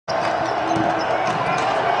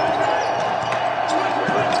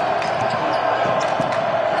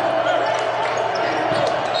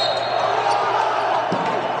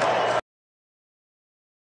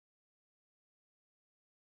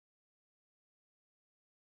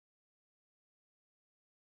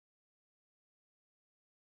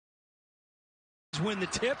win the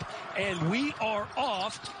tip, and we are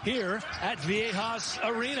off here at Viejas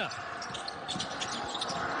Arena.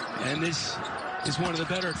 And this is one of the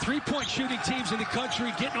better three-point shooting teams in the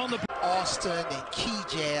country, getting on the... Austin and key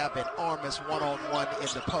jab and Armas one-on-one in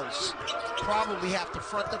the post. Probably have to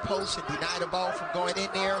front the post and deny the ball from going in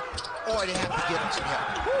there, or they have to give him some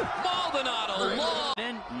help. Maldonado long.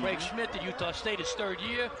 Then Craig Smith at Utah State, his third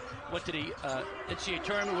year, went to the NCAA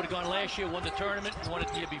tournament, would have gone last year, won the tournament, won it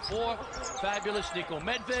the year before. Fabulous. Nico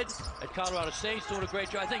Medved at Colorado State, doing a great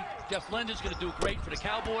job. I think Jeff Linden's going to do great for the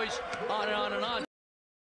Cowboys, on and on and on.